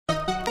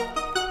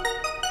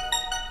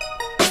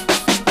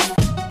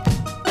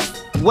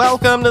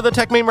Welcome to the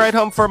Techmeme Ride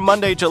Home for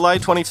Monday, July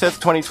 25th,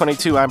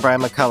 2022. I'm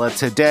Brian McCullough.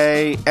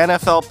 Today,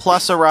 NFL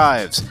Plus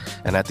arrives.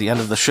 And at the end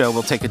of the show,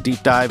 we'll take a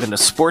deep dive into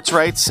sports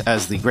rights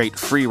as the great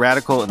free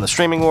radical in the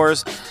streaming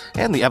wars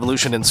and the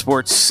evolution in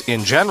sports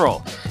in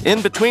general.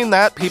 In between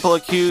that, people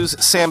accuse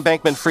Sam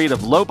Bankman-Fried of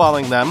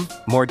lowballing them.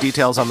 More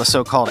details on the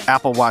so-called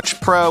Apple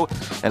Watch Pro.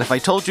 And if I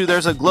told you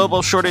there's a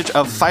global shortage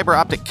of fiber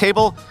optic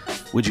cable,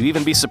 would you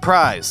even be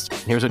surprised?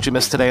 Here's what you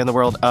missed today in the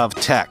world of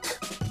tech.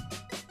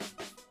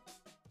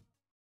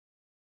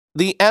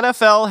 The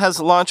NFL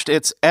has launched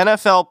its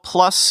NFL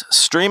Plus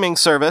streaming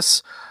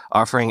service,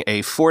 offering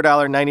a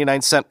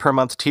 $4.99 per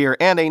month tier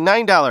and a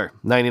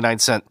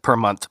 $9.99 per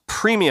month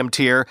premium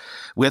tier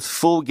with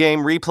full game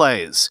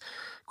replays,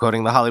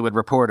 quoting The Hollywood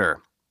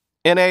Reporter.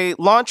 In a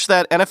launch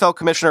that NFL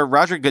Commissioner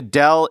Roger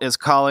Goodell is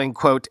calling,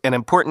 quote, an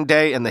important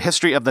day in the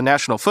history of the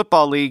National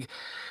Football League,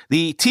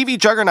 the TV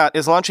juggernaut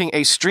is launching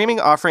a streaming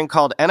offering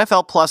called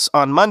NFL Plus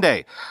on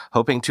Monday,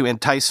 hoping to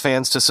entice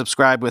fans to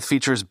subscribe with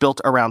features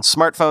built around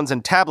smartphones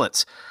and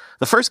tablets.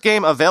 The first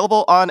game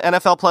available on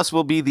NFL Plus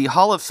will be the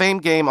Hall of Fame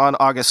game on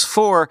August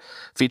 4,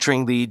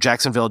 featuring the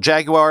Jacksonville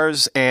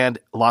Jaguars and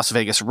Las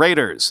Vegas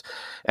Raiders.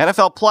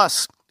 NFL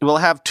Plus will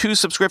have two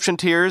subscription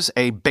tiers,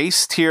 a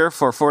base tier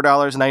for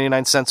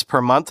 $4.99 per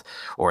month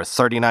or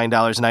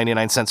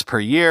 $39.99 per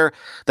year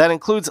that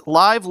includes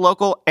live,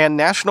 local, and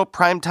national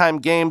primetime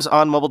games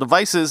on mobile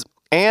devices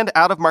and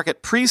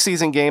out-of-market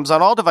preseason games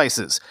on all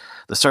devices.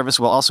 The service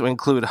will also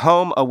include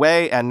home,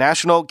 away, and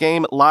national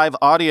game live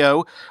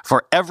audio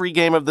for every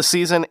game of the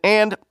season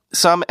and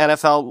some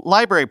NFL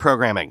library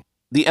programming.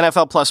 The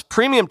NFL Plus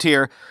premium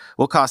tier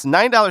will cost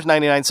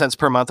 $9.99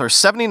 per month or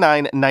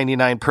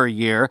 $79.99 per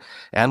year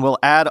and will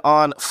add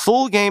on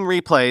full game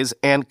replays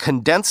and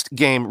condensed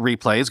game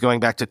replays going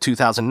back to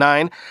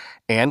 2009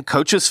 and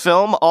coaches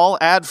film all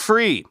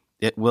ad-free.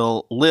 It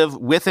will live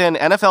within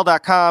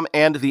NFL.com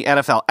and the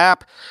NFL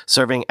app,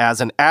 serving as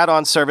an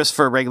add-on service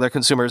for regular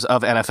consumers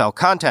of NFL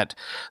content.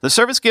 The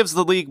service gives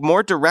the league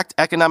more direct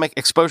economic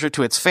exposure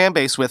to its fan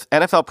base, with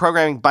NFL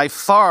programming by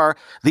far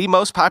the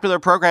most popular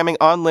programming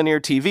on linear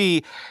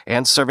TV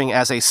and serving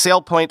as a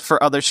sale point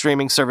for other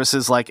streaming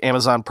services like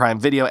Amazon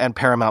Prime Video and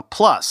Paramount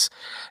Plus.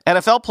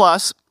 NFL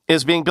Plus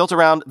is being built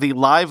around the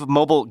live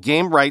mobile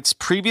game rights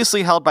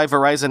previously held by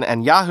Verizon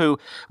and Yahoo,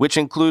 which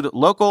include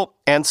local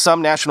and some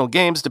national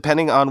games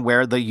depending on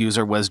where the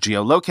user was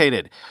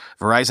geolocated.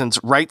 Verizon's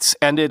rights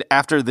ended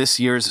after this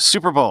year's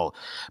Super Bowl,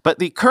 but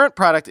the current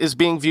product is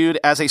being viewed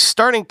as a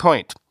starting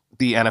point,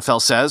 the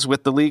NFL says,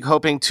 with the league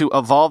hoping to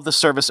evolve the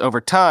service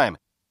over time.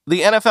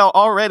 The NFL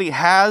already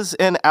has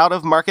an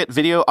out-of-market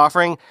video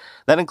offering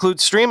that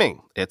includes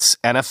streaming. It's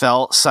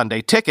NFL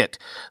Sunday Ticket.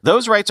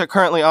 Those rights are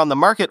currently on the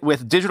market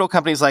with digital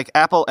companies like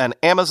Apple and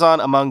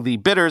Amazon among the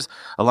bidders,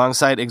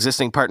 alongside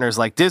existing partners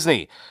like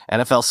Disney.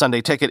 NFL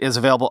Sunday Ticket is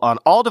available on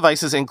all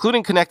devices,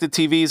 including connected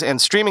TVs and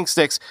streaming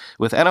sticks,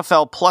 with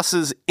NFL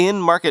Plus's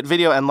in-market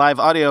video and live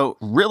audio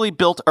really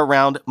built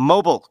around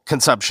mobile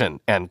consumption,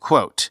 end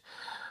quote.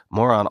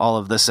 More on all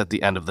of this at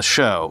the end of the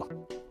show.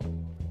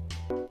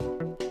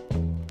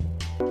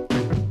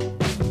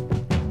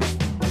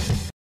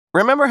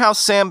 Remember how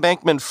Sam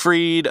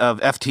Bankman-Fried of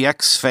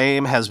FTX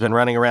fame has been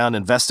running around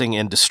investing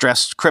in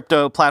distressed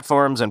crypto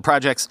platforms and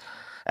projects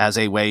as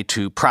a way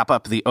to prop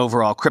up the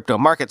overall crypto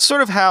market,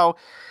 sort of how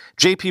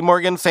JP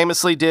Morgan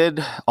famously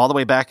did all the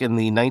way back in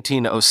the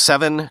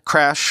 1907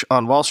 crash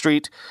on Wall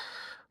Street?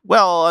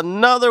 Well,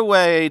 another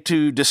way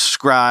to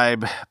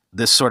describe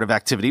this sort of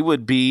activity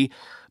would be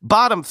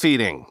bottom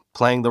feeding,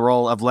 playing the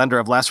role of lender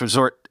of last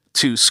resort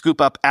to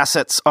scoop up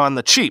assets on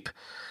the cheap.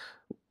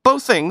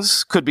 Both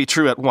things could be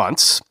true at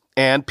once,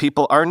 and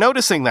people are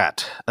noticing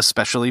that,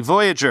 especially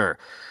Voyager,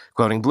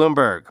 quoting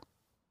Bloomberg.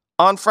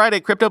 On Friday,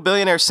 crypto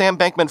billionaire Sam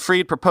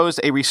Bankman-Fried proposed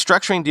a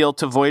restructuring deal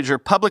to Voyager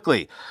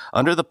publicly.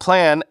 Under the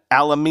plan,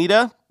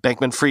 Alameda,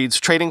 Bankman-Fried's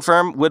trading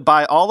firm, would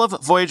buy all of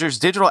Voyager's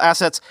digital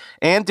assets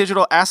and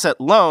digital asset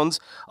loans,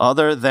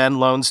 other than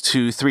loans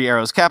to Three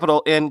Arrows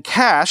Capital, in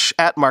cash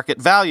at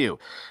market value.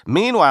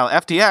 Meanwhile,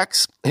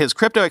 FTX, his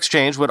crypto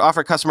exchange, would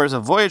offer customers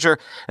of Voyager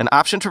an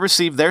option to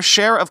receive their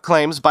share of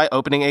claims by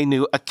opening a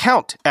new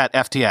account at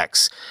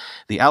FTX.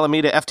 The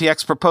Alameda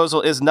FTX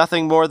proposal is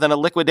nothing more than a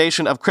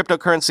liquidation of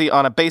cryptocurrency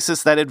on a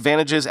basis that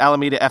advantages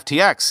Alameda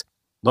FTX.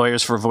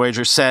 Lawyers for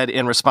Voyager said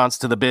in response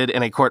to the bid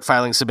in a court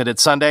filing submitted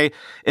Sunday,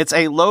 it's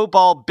a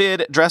lowball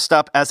bid dressed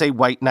up as a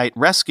white knight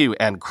rescue,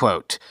 end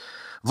quote.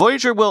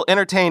 Voyager will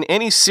entertain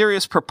any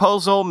serious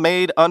proposal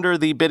made under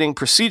the bidding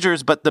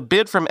procedures, but the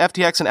bid from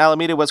FTX and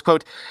Alameda was,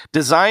 quote,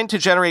 designed to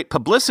generate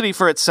publicity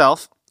for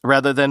itself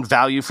rather than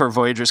value for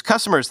Voyager's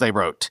customers, they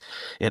wrote.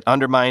 It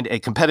undermined a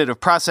competitive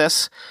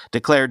process,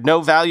 declared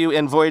no value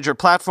in Voyager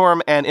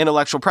platform and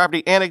intellectual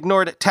property, and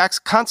ignored tax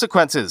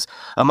consequences,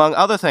 among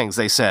other things,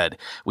 they said.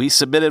 We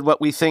submitted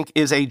what we think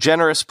is a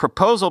generous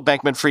proposal,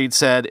 Bankman-Fried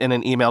said in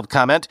an emailed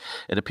comment.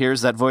 It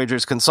appears that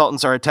Voyager's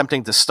consultants are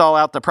attempting to stall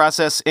out the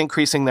process,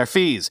 increasing their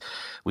fees.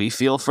 We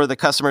feel for the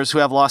customers who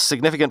have lost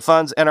significant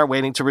funds and are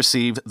waiting to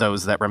receive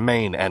those that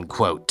remain, end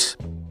quote.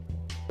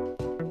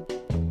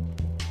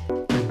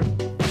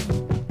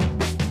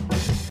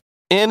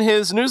 In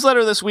his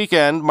newsletter this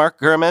weekend, Mark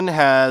Gurman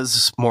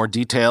has more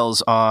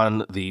details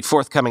on the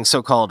forthcoming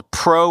so-called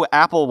Pro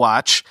Apple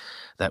Watch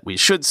that we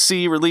should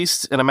see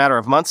released in a matter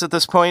of months at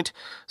this point.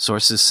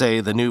 Sources say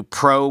the new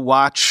Pro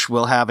Watch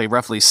will have a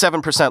roughly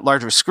 7%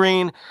 larger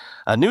screen,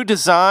 a new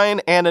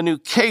design, and a new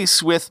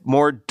case with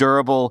more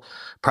durable,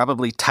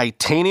 probably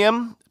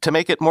titanium, to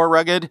make it more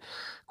rugged.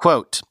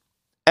 Quote,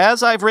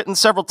 "As I've written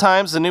several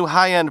times, the new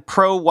high-end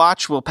Pro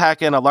Watch will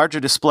pack in a larger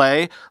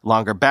display,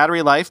 longer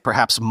battery life,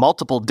 perhaps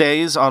multiple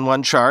days on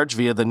one charge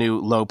via the new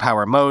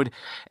low-power mode,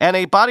 and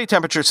a body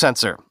temperature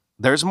sensor.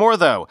 There's more,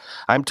 though.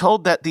 I'm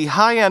told that the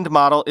high-end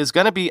model is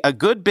going to be a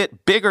good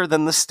bit bigger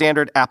than the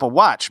standard Apple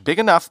Watch, big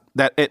enough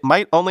that it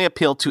might only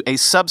appeal to a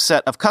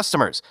subset of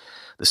customers.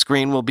 The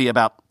screen will be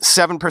about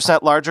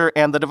 7% larger,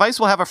 and the device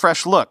will have a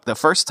fresh look, the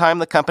first time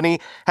the company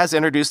has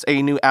introduced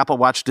a new Apple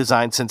Watch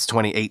design since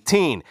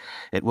 2018.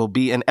 It will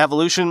be an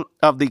evolution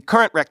of the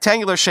current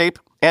rectangular shape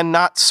and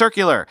not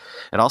circular.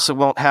 It also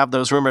won't have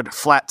those rumored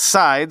flat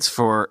sides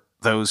for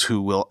those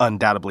who will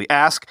undoubtedly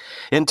ask.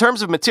 In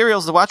terms of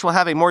materials, the watch will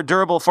have a more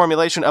durable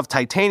formulation of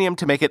titanium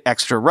to make it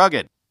extra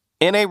rugged.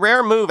 In a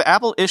rare move,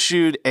 Apple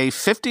issued a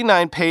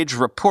 59-page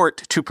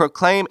report to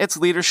proclaim its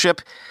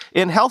leadership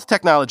in health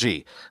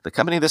technology. The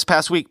company this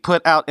past week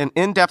put out an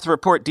in-depth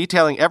report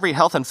detailing every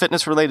health and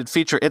fitness-related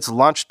feature it's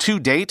launched to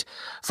date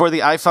for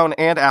the iPhone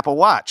and Apple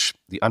Watch.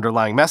 The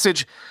underlying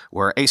message: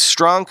 we're a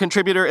strong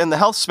contributor in the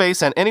health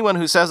space, and anyone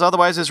who says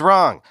otherwise is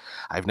wrong.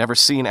 I've never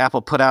seen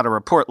Apple put out a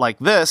report like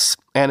this,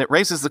 and it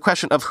raises the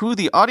question of who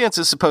the audience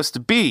is supposed to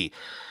be.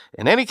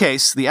 In any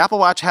case, the Apple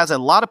Watch has a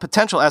lot of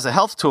potential as a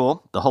health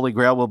tool. The holy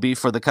grail will be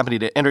for the company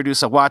to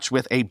introduce a watch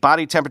with a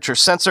body temperature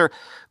sensor,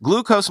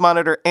 glucose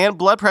monitor, and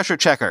blood pressure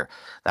checker.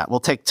 That will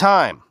take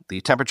time.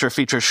 The temperature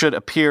feature should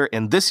appear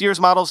in this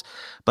year's models,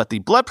 but the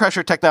blood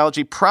pressure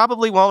technology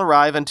probably won't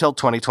arrive until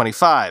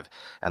 2025,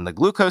 and the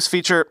glucose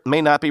feature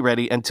may not be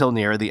ready until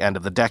near the end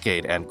of the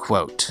decade, end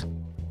quote.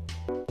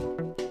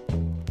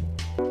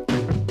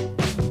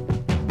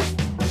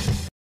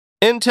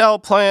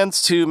 Intel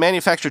plans to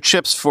manufacture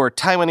chips for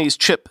Taiwanese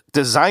chip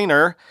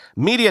designer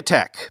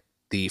MediaTek,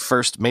 the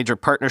first major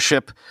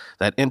partnership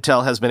that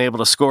Intel has been able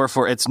to score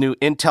for its new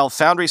Intel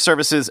Foundry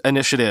Services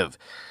initiative.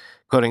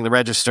 Quoting the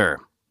Register,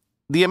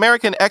 "The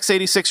American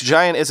x86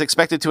 giant is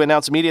expected to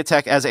announce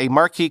MediaTek as a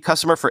marquee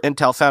customer for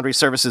Intel Foundry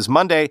Services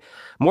Monday,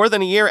 more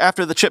than a year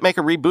after the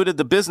chipmaker rebooted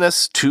the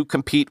business to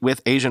compete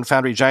with Asian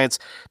foundry giants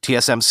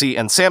TSMC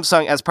and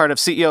Samsung as part of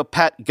CEO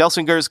Pat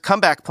Gelsinger's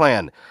comeback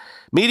plan.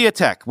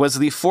 MediaTek was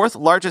the fourth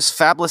largest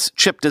fabless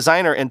chip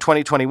designer in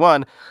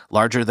 2021,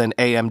 larger than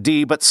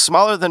AMD, but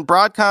smaller than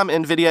Broadcom,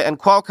 Nvidia, and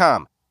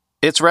Qualcomm.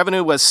 Its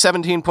revenue was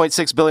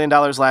 $17.6 billion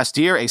last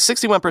year, a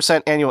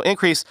 61% annual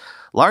increase,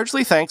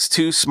 largely thanks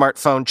to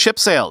smartphone chip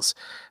sales.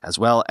 As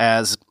well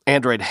as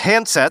Android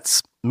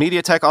handsets,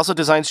 MediaTek also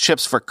designs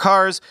chips for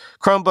cars,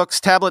 Chromebooks,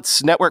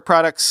 tablets, network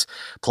products,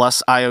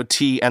 plus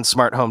IoT and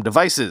smart home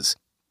devices.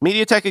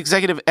 MediaTek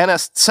executive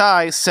Enes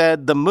Tsai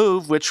said the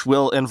move, which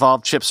will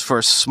involve chips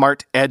for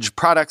smart edge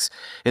products,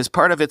 is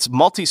part of its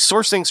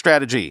multi-sourcing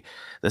strategy.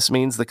 This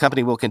means the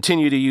company will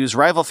continue to use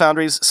rival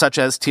foundries such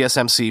as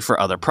TSMC for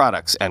other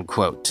products, end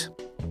quote.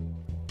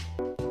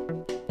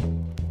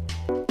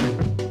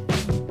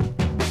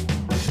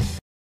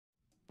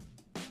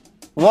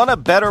 Want a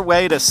better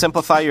way to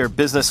simplify your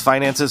business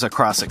finances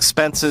across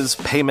expenses,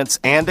 payments,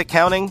 and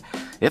accounting?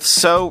 If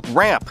so,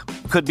 Ramp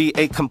could be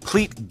a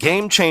complete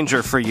game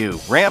changer for you.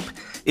 Ramp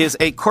is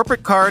a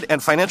corporate card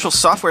and financial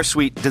software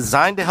suite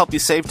designed to help you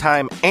save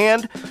time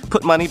and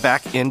put money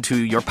back into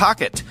your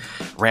pocket.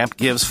 Ramp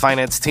gives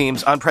finance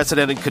teams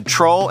unprecedented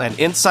control and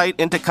insight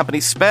into company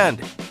spend.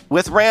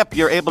 With Ramp,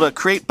 you're able to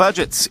create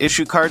budgets,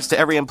 issue cards to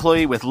every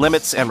employee with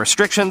limits and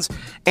restrictions,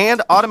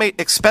 and automate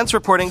expense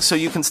reporting so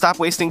you can stop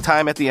wasting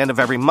time at the end of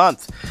every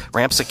month.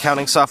 Ramp's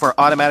accounting software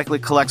automatically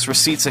collects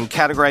receipts and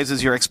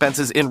categorizes your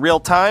expenses in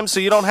real time so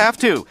you don't have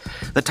to.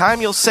 The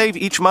time you'll save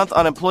each month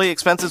on employee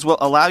expenses will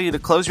allow you to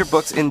close your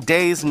books in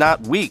days,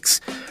 not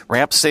weeks.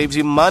 Ramp saves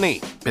you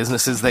money.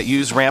 Businesses that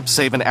use Ramp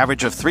save an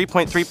average of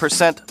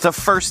 3.3% the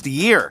first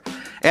year.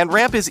 And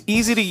Ramp is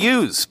easy to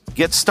use.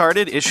 Get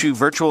started, issue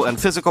virtual and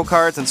physical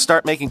cards, and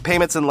start making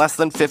payments in less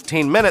than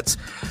 15 minutes,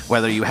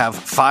 whether you have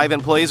 5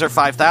 employees or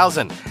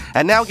 5,000.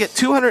 And now get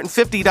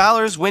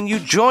 $250 when you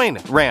join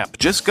Ramp.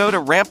 Just go to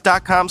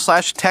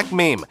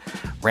ramp.com/techmeme.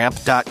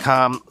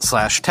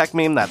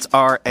 Ramp.com/techmeme. That's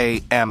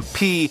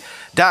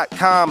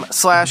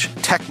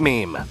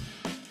RAMP.com/techmeme.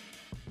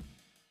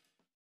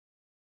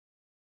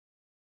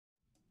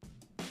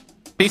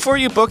 Before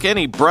you book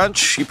any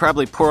brunch, you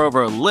probably pour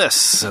over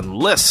lists and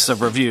lists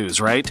of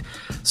reviews, right?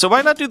 So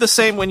why not do the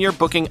same when you're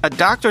booking a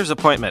doctor's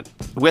appointment?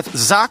 With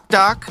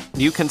ZocDoc,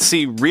 you can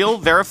see real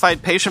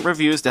verified patient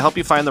reviews to help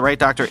you find the right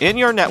doctor in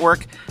your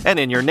network and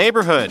in your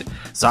neighborhood.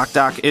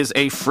 ZocDoc is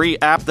a free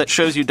app that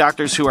shows you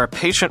doctors who are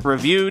patient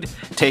reviewed,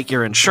 take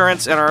your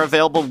insurance, and are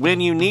available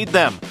when you need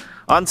them.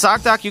 On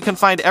ZocDoc, you can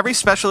find every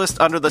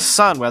specialist under the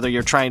sun, whether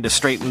you're trying to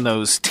straighten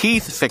those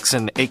teeth, fix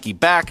an achy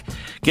back,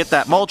 get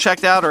that mole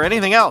checked out, or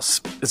anything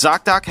else.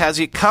 ZocDoc has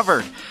you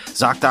covered.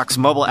 ZocDoc's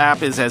mobile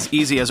app is as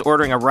easy as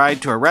ordering a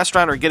ride to a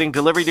restaurant or getting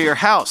delivery to your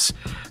house.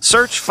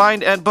 Search,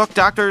 find, and book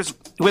doctors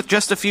with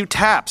just a few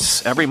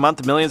taps. Every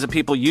month, millions of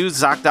people use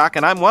ZocDoc,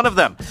 and I'm one of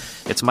them.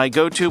 It's my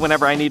go-to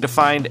whenever I need to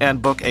find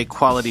and book a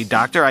quality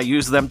doctor. I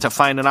use them to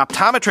find an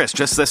optometrist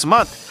just this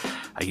month.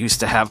 I used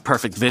to have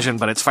perfect vision,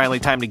 but it's finally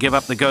time to give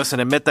up the ghost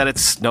and admit that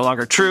it's no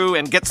longer true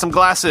and get some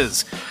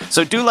glasses.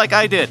 So do like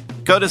I did.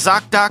 Go to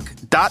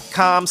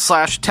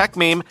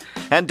ZocDoc.com/Techmeme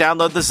and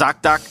download the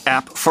ZocDoc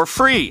app for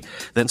free.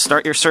 Then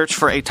start your search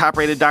for a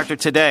top-rated doctor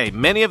today.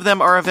 Many of them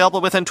are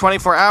available within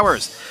 24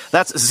 hours.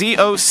 That's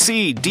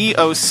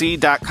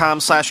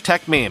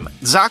ZocDoc.com/Techmeme.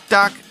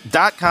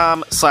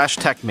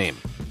 ZocDoc.com/Techmeme.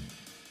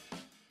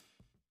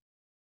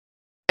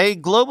 A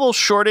global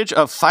shortage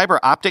of fiber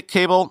optic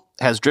cable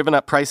has driven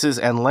up prices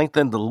and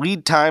lengthened the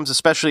lead times,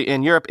 especially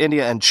in Europe,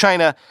 India, and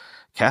China,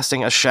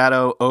 casting a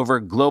shadow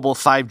over global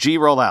 5G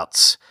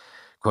rollouts.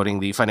 Quoting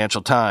the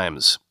Financial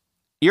Times,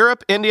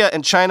 Europe, India,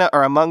 and China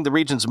are among the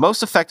regions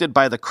most affected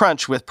by the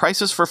crunch, with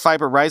prices for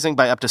fiber rising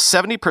by up to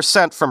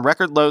 70% from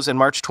record lows in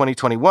March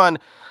 2021,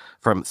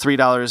 from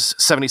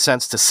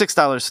 $3.70 to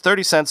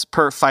 $6.30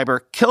 per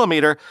fiber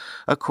kilometer,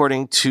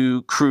 according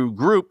to Crew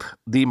Group,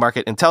 the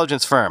market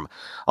intelligence firm.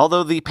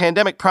 Although the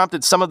pandemic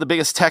prompted some of the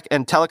biggest tech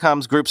and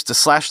telecoms groups to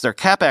slash their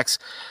capex,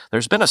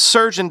 there's been a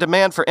surge in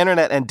demand for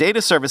internet and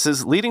data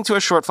services, leading to a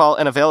shortfall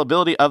in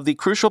availability of the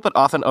crucial but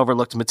often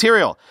overlooked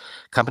material.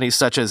 Companies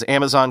such as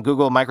Amazon,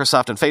 Google,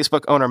 Microsoft, and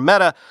Facebook owner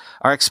Meta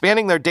are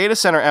expanding their data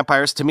center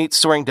empires to meet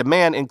soaring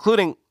demand,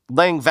 including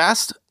laying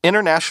vast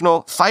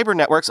international fiber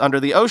networks under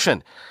the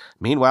ocean.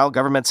 Meanwhile,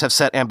 governments have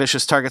set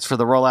ambitious targets for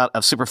the rollout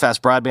of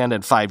superfast broadband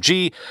and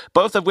 5G,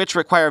 both of which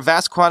require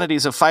vast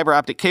quantities of fiber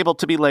optic cable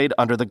to be laid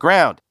under the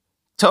ground.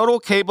 Total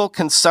cable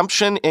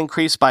consumption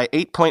increased by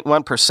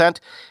 8.1%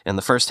 in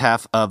the first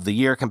half of the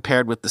year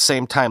compared with the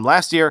same time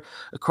last year,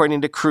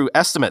 according to Crew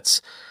estimates.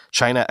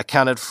 China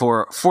accounted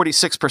for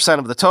 46%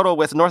 of the total,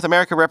 with North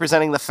America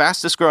representing the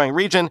fastest growing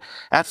region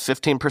at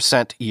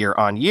 15% year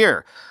on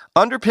year.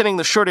 Underpinning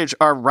the shortage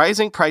are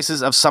rising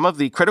prices of some of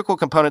the critical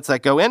components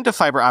that go into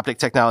fiber optic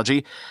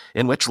technology,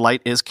 in which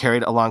light is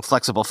carried along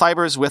flexible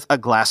fibers with a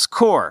glass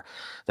core.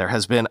 There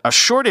has been a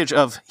shortage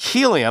of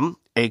helium,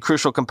 a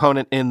crucial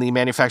component in the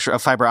manufacture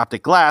of fiber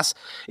optic glass,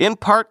 in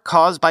part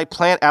caused by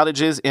plant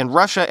outages in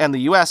Russia and the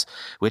U.S.,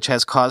 which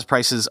has caused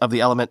prices of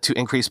the element to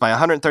increase by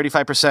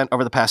 135%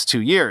 over the past 2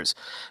 years.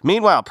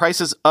 Meanwhile,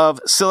 prices of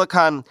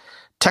silicon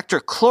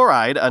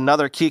tetrachloride,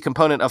 another key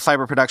component of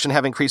fiber production,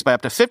 have increased by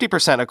up to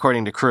 50%,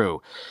 according to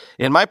Crew.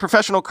 In my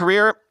professional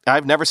career,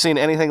 I've never seen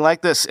anything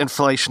like this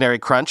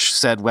inflationary crunch,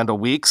 said Wendell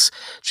Weeks,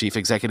 chief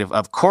executive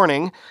of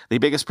Corning, the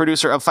biggest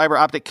producer of fiber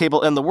optic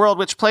cable in the world,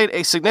 which played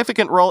a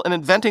significant role in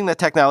inventing the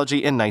technology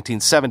in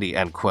 1970,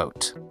 end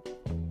quote.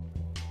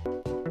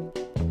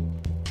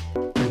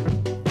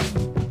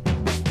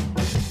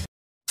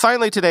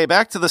 Finally today,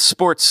 back to the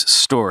sports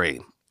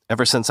story.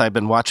 Ever since I've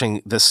been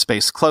watching this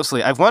space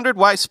closely, I've wondered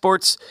why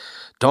sports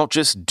don't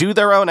just do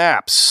their own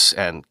apps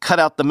and cut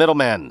out the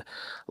middlemen,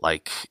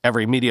 like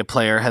every media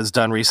player has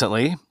done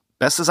recently.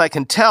 Best as I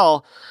can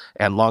tell,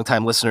 and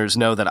longtime listeners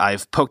know that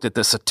I've poked at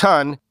this a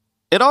ton,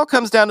 it all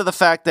comes down to the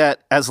fact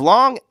that as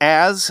long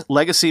as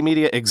legacy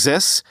media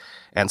exists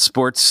and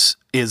sports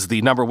is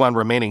the number one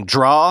remaining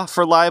draw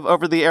for live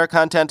over-the-air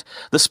content,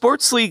 the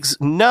sports leagues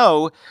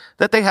know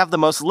that they have the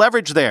most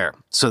leverage there,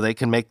 so they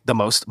can make the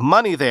most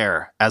money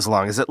there as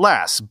long as it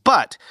lasts.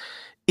 But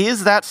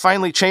is that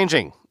finally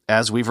changing?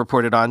 As we've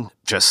reported on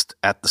just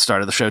at the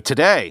start of the show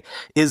today,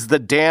 is the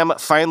dam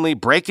finally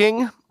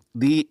breaking?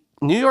 The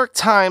New York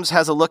Times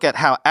has a look at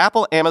how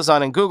Apple,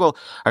 Amazon, and Google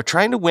are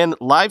trying to win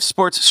live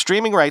sports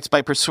streaming rights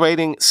by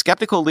persuading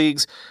skeptical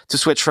leagues to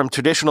switch from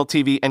traditional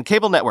TV and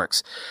cable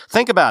networks.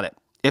 Think about it.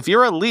 If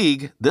you're a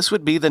league, this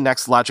would be the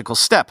next logical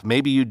step.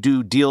 Maybe you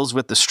do deals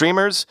with the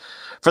streamers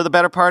for the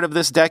better part of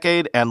this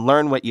decade and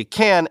learn what you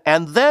can,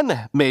 and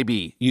then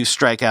maybe you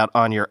strike out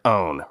on your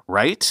own,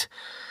 right?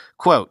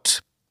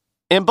 Quote,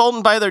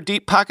 emboldened by their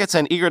deep pockets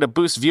and eager to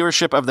boost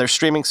viewership of their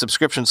streaming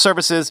subscription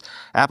services,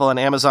 Apple and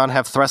Amazon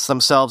have thrust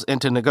themselves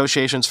into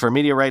negotiations for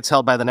media rights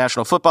held by the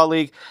National Football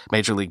League,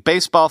 Major League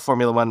Baseball,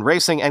 Formula One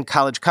racing, and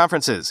college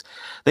conferences.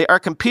 They are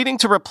competing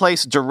to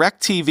replace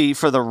DirecTV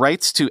for the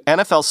rights to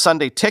NFL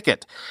Sunday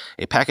Ticket,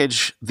 a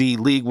package the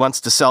league wants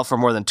to sell for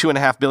more than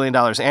 $2.5 billion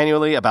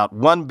annually, about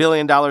 $1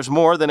 billion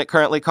more than it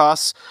currently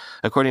costs,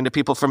 according to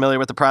people familiar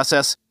with the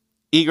process.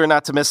 Eager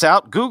not to miss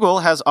out,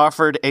 Google has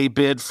offered a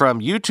bid from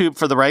YouTube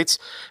for the rights.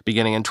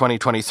 Beginning in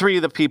 2023,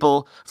 the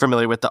people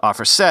familiar with the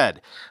offer said.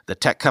 The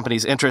tech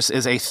company's interest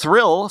is a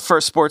thrill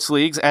for sports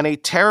leagues and a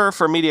terror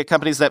for media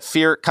companies that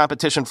fear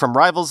competition from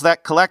rivals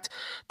that collect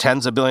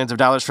tens of billions of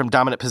dollars from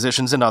dominant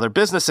positions in other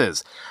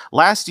businesses.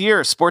 Last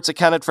year, sports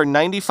accounted for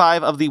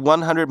 95 of the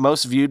 100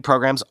 most viewed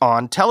programs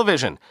on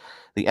television.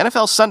 The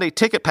NFL Sunday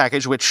Ticket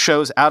package, which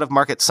shows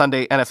out-of-market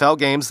Sunday NFL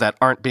games that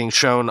aren't being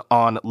shown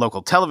on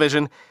local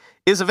television,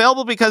 is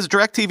available because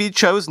DirecTV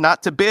chose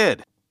not to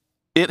bid.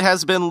 It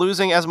has been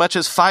losing as much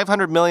as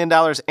 $500 million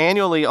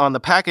annually on the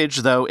package,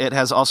 though it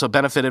has also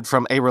benefited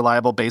from a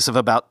reliable base of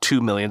about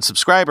 2 million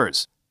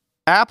subscribers.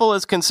 Apple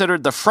is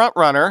considered the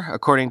front-runner,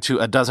 according to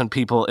a dozen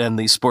people in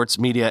the sports,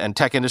 media, and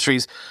tech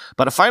industries,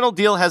 but a final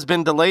deal has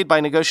been delayed by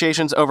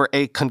negotiations over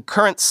a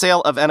concurrent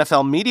sale of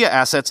NFL media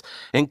assets,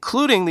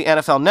 including the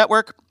NFL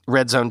Network,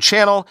 Red Zone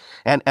Channel,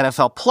 and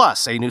NFL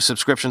Plus, a new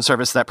subscription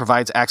service that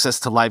provides access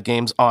to live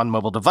games on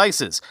mobile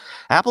devices.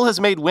 Apple has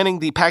made winning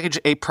the package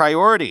a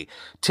priority.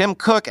 Tim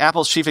Cook,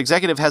 Apple's chief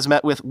executive, has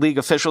met with league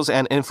officials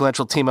and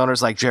influential team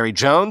owners like Jerry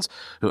Jones,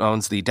 who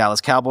owns the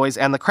Dallas Cowboys,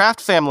 and the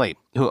Kraft family,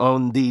 who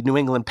own the New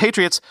England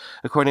Patriots,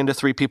 according to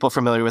 3 people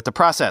familiar with the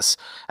process.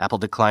 Apple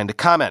declined to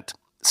comment.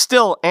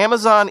 Still,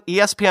 Amazon,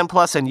 ESPN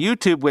Plus, and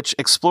YouTube, which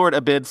explored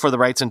a bid for the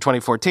rights in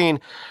 2014,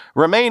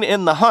 remain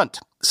in the hunt,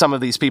 some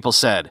of these people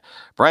said.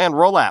 Brian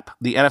Rolapp,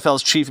 the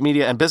NFL's chief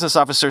media and business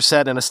officer,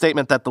 said in a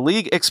statement that the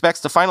league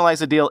expects to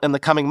finalize a deal in the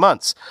coming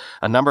months.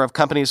 A number of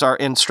companies are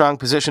in strong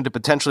position to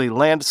potentially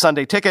land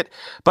Sunday Ticket,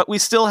 but we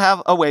still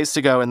have a ways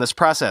to go in this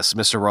process,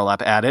 Mr.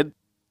 Rolapp added.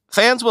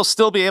 Fans will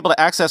still be able to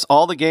access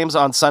all the games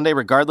on Sunday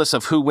regardless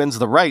of who wins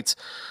the rights,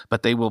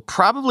 but they will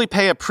probably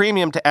pay a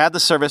premium to add the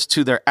service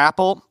to their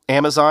Apple,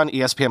 Amazon,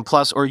 ESPN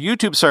Plus, or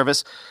YouTube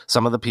service,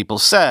 some of the people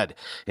said.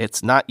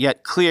 It's not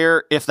yet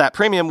clear if that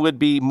premium would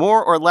be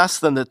more or less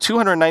than the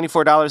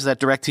 $294 that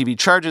DirecTV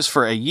charges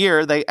for a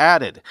year, they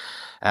added.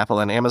 Apple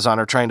and Amazon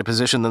are trying to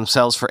position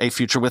themselves for a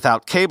future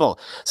without cable.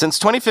 Since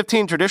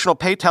 2015, traditional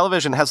pay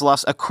television has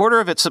lost a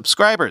quarter of its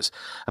subscribers,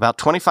 about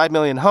 25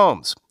 million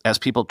homes, as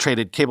people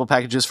traded cable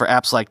packages for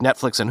apps like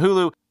Netflix and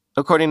Hulu,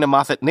 according to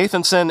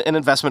MoffettNathanson, an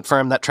investment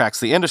firm that tracks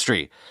the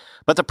industry.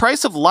 But the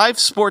price of live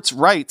sports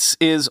rights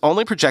is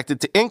only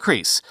projected to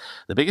increase.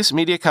 The biggest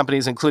media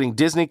companies, including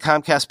Disney,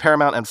 Comcast,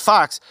 Paramount, and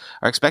Fox,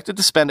 are expected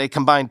to spend a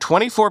combined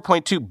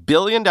 $24.2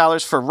 billion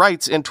for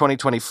rights in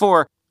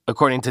 2024,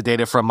 according to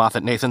data from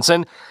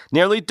MoffettNathanson,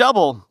 nearly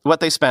double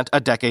what they spent a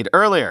decade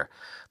earlier.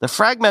 The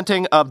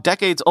fragmenting of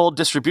decades-old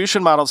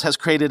distribution models has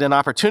created an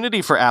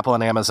opportunity for Apple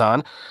and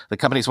Amazon. The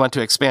companies want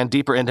to expand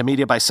deeper into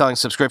media by selling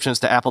subscriptions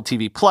to Apple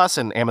TV Plus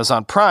and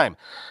Amazon Prime.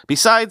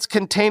 Besides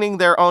containing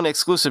their own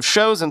exclusive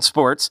shows and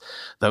sports,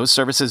 those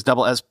services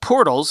double as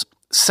portals,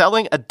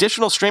 selling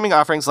additional streaming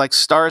offerings like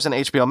Starz and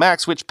HBO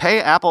Max, which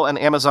pay Apple and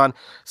Amazon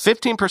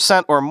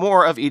 15% or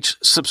more of each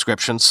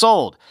subscription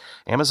sold.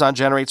 Amazon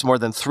generates more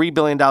than $3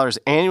 billion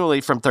annually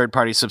from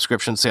third-party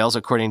subscription sales,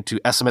 according to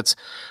estimates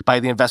by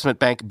the investment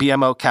bank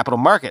BMO Capital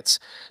Markets.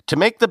 To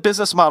make the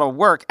business model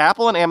work,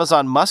 Apple and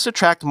Amazon must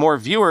attract more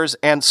viewers,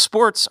 and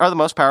sports are the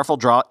most powerful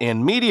draw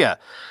in media.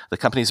 The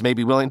companies may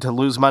be willing to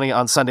lose money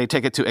on Sunday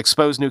Ticket to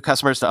expose new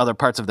customers to other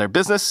parts of their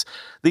business,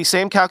 the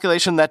same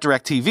calculation that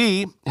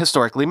DirecTV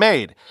historically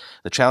made.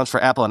 The challenge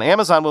for Apple and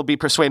Amazon will be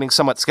persuading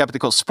somewhat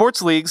skeptical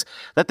sports leagues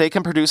that they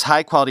can produce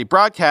high-quality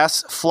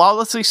broadcasts,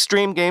 flawlessly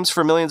stream games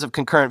for millions of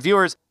concurrent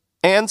viewers,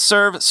 and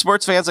serve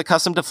sports fans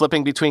accustomed to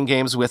flipping between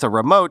games with a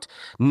remote,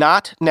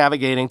 not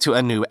navigating to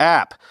a new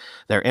app.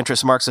 Their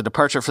interest marks a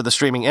departure for the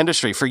streaming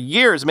industry. For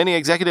years, many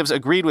executives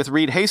agreed with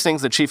Reed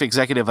Hastings, the chief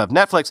executive of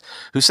Netflix,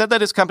 who said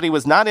that his company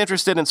was not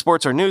interested in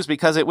sports or news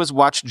because it was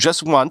watched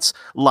just once,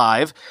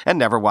 live, and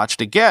never watched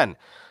again.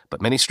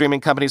 But many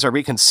streaming companies are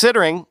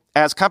reconsidering.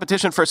 As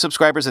competition for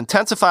subscribers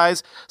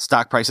intensifies,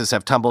 stock prices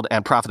have tumbled,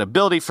 and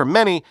profitability for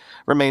many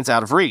remains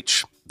out of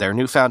reach. Their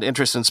newfound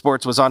interest in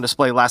sports was on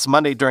display last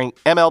Monday during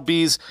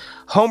MLB's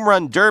Home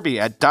Run Derby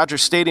at Dodger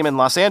Stadium in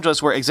Los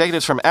Angeles, where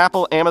executives from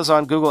Apple,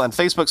 Amazon, Google, and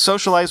Facebook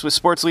socialized with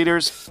sports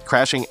leaders,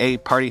 crashing a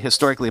party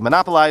historically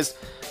monopolized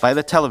by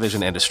the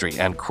television industry,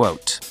 end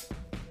quote.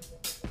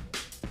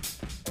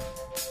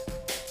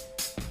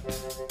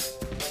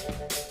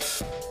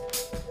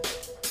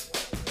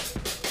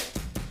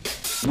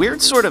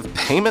 Weird sort of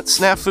payment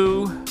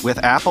snafu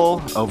with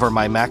Apple over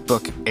my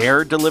MacBook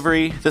Air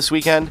delivery this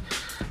weekend.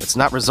 It's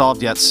not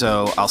resolved yet,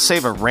 so I'll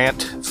save a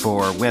rant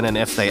for when and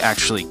if they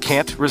actually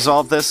can't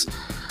resolve this.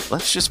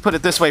 Let's just put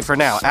it this way for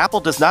now. Apple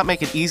does not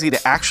make it easy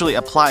to actually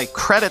apply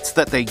credits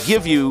that they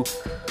give you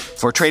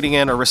for trading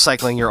in or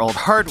recycling your old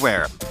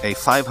hardware. A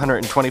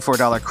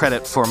 $524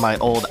 credit for my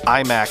old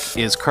iMac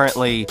is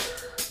currently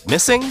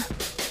missing.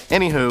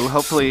 Anywho,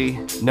 hopefully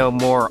no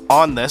more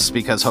on this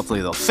because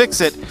hopefully they'll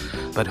fix it,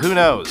 but who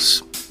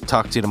knows?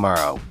 Talk to you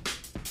tomorrow.